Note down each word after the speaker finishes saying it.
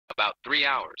About 3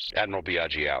 hours. Admiral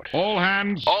Biaggi out. All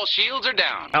hands. All shields are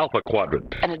down. Alpha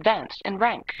Quadrant. An advance in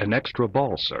rank. An extra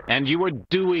ball, sir. And you are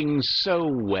doing so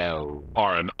well.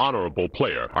 Are an honorable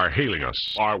player. Are hailing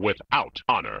us. Are without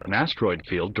honor. An asteroid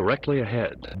field directly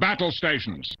ahead. Battle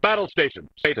stations. Battle station.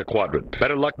 Beta Quadrant.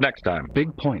 Better luck next time.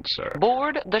 Big point, sir.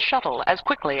 Board the shuttle as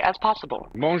quickly as possible.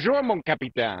 Bonjour, mon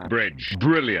capitaine. Bridge.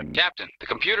 Brilliant. Captain, the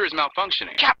computer is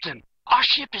malfunctioning. Captain, our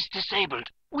ship is disabled.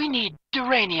 We need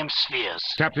uranium spheres.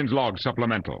 Captain's log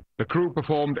supplemental. The crew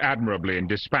performed admirably in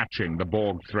dispatching the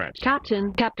Borg threat.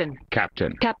 Captain. Captain.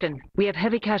 Captain, we have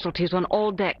heavy casualties on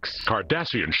all decks.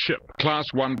 Cardassian ship. Class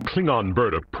 1. Klingon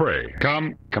bird of prey.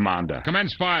 Come, Commander.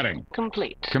 Commence firing.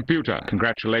 Complete. Computer.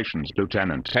 Congratulations,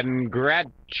 Lieutenant.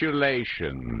 Congratulations.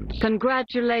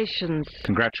 Congratulations.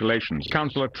 Congratulations,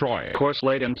 Counselor Troy. Course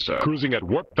laid in, sir. Cruising at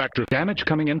warp factor. Damage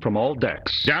coming in from all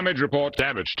decks. Damage report.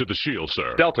 Damage to the shield,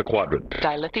 sir. Delta Quadrant.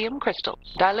 Dilithium crystals.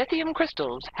 Dilithium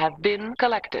crystals have been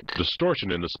collected.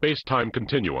 Distortion in the space-time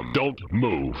continuum. Don't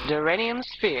move. Uranium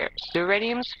spheres.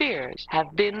 Uranium spheres have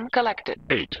been collected.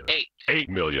 8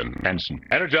 million. Benson.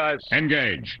 Energize.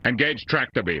 Engage. Engage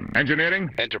tractor beam. Engineering.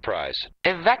 Enterprise.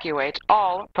 Evacuate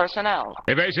all personnel.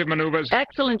 Evasive maneuvers.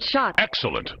 Excellent shot.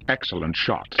 Excellent. Excellent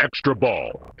shot. Extra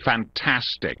ball.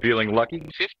 Fantastic. Feeling lucky?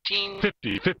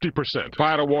 50%.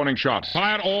 Fire a warning shot.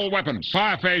 Fire all weapons.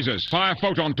 Fire phasers. Fire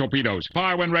photon torpedoes.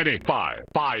 Fire when ready. 5.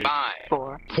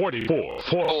 4. 44.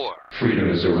 4. Freedom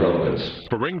is irrelevant.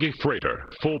 Ferengi freighter.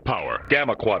 Full power.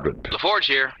 Gamma Quadrant. LaForge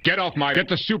here. Get off my... Get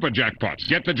the super jackpots.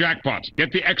 Get the jackpots.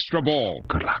 Get the extra ball.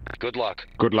 Good luck. Good luck.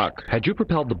 Good luck. Had you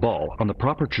propelled the ball on the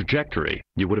proper trajectory,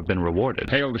 you would have been rewarded.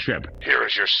 Hail the ship. Here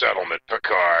is your settlement,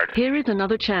 Picard. Here is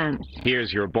another chance.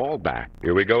 Here's your ball back.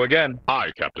 Here we go again.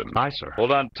 Aye, Captain. Aye, sir.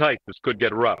 Hold on tight. This could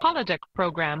get rough. Holodeck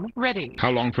program ready.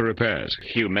 How long for repairs?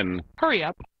 Human. Hurry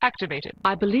up. Activated.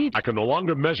 I believe I can no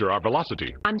longer measure our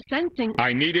velocity. I'm sensing.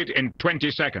 I need it in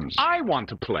 20 seconds. I want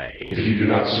to play. If you do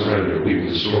not surrender, we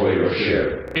will destroy your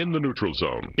ship. In the neutral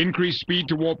zone. Increase speed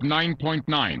to warp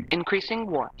 9.9. Increasing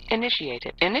warp.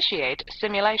 Initiated. Initiate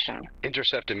simulation.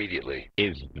 Intercept immediately.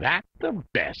 Is that the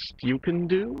best you can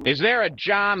do? Is there a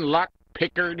John Luck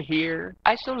Pickard here?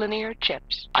 Isolinear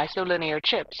chips. Isolinear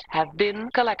chips have been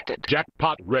collected.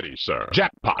 Jackpot ready, sir.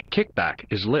 Jackpot. Kickback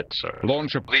is lit, sir.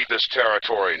 Launch a... Leave this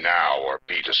territory now or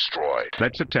be destroyed.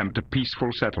 Let's attempt a peaceful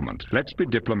settlement. Let's be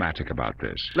diplomatic about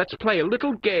this. Let's play a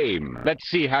little game. Let's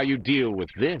see how you deal with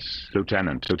this.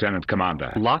 Lieutenant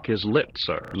Commander. Lock is lit,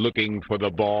 sir. Looking for the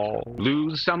ball.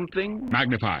 Lose something?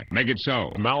 Magnify. Make it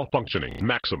so. Malfunctioning.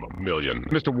 Maximum million.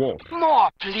 Mr. Wolf. More,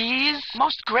 please.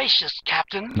 Most gracious,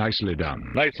 Captain. Nicely done.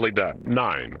 Nicely done.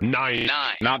 9.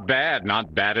 Not bad.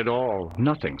 Not bad at all.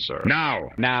 Nothing, sir.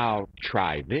 Now,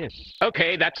 try this.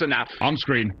 Okay, that's enough. On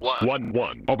screen.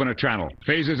 1. Open a channel.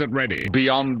 Phases at ready.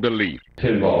 Beyond belief.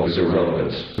 Pinball is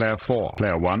irrelevant. Player 4.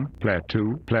 Player 1. Player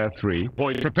 2. Player 3.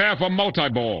 Point. Prepare for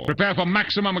multi-ball. Prepare for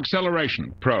maximum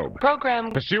acceleration. Probe.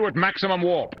 Program. Pursue at maximum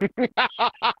warp.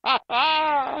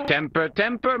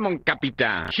 Temper, mon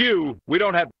capitaine. Q, we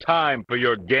don't have time for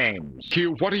your games.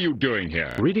 Q, what are you doing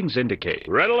here? Readings indicate.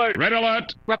 Red alert. Red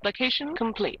alert. Replication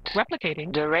complete.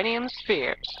 Replicating. Uranium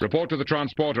spheres. Report to the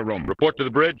transporter room. Report to the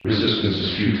bridge. Resistance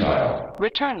is futile.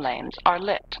 Return lanes are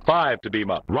lit. 5 to beam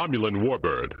up. Romulan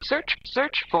warbird.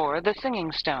 Search for the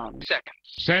singing stone. Seconds.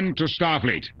 Send to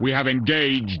Starfleet. We have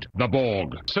engaged the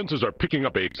Borg. Sensors are picking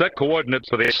up a Set coordinates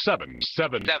for the 7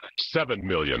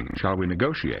 million. Shall we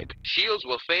negotiate? Shields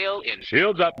will fail in...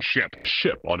 Shields up.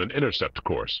 Ship on an intercept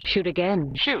course. Shoot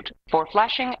again. Shoot for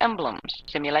flashing emblems.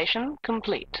 Simulation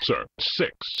complete. Sir,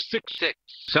 6.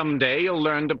 Someday you'll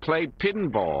learn to play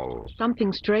pinball.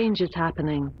 Something strange is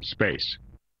happening. Space.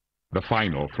 The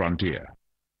final frontier.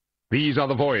 These are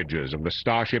the voyages of the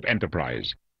Starship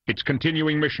Enterprise. Its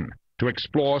continuing mission to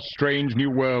explore strange new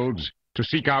worlds, to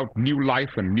seek out new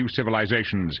life and new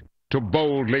civilizations, to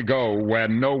boldly go where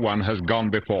no one has gone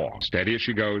before. Steady as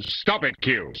she goes. Stop it,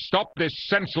 Q. Stop this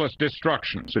senseless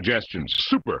destruction. Suggestions.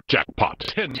 Super jackpot.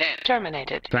 10.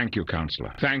 Terminated. Thank you,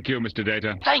 Counselor. Thank you, Mr.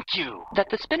 Data. Thank you. That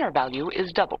the spinner value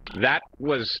is doubled. That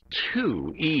was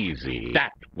too easy.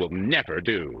 That will never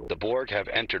do. The Borg have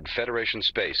entered Federation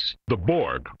space. The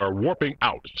Borg are warping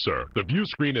out, sir. The view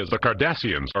screen is the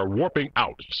Cardassians are warping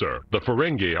out, sir. The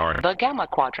Ferengi are... The Gamma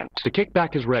Quadrant. The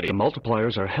kickback is ready. The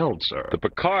multipliers are held, sir. The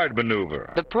Picard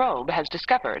maneuver? The probe has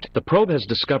discovered. The probe has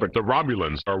discovered. The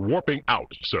Romulans are warping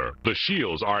out, sir. The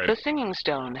shields are... The singing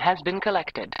stone has been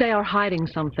collected. They are hiding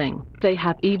something. They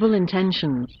have evil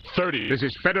intentions. 30. This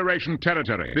is Federation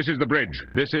territory. This is the bridge.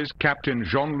 This is Captain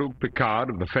Jean-Luc Picard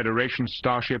of the Federation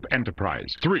Starship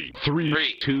Enterprise. 3.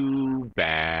 Too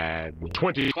bad.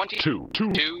 20. 22.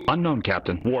 2. Unknown,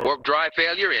 Captain. Warp drive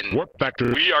failure in... Warp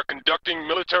factor. We are conducting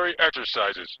military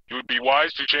exercises. You would be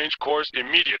wise to change course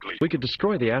immediately. We could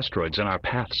destroy the asteroids in our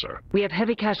path, sir. We have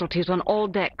heavy casualties on all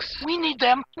decks. We need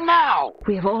them now.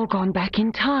 We have all gone back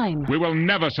in time. We will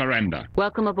never surrender.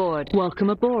 Welcome aboard. Welcome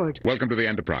aboard. Welcome to the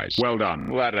Enterprise. Well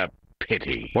done. What a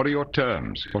pity. What are your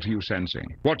terms? What are you sensing?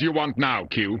 What do you want now,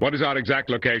 Q? What is our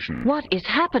exact location? What is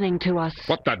happening to us?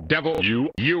 What the devil?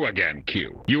 You again,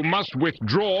 Q. You must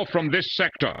withdraw from this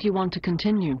sector. Do you want to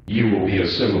continue? You will be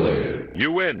assimilated.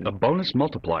 You win. A bonus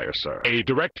multiplier, sir. A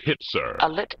direct hit, sir. A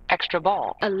lit extra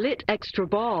ball. A lit extra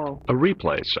ball. A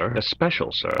replay, sir. A special,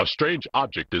 sir. A strange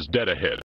object is dead ahead.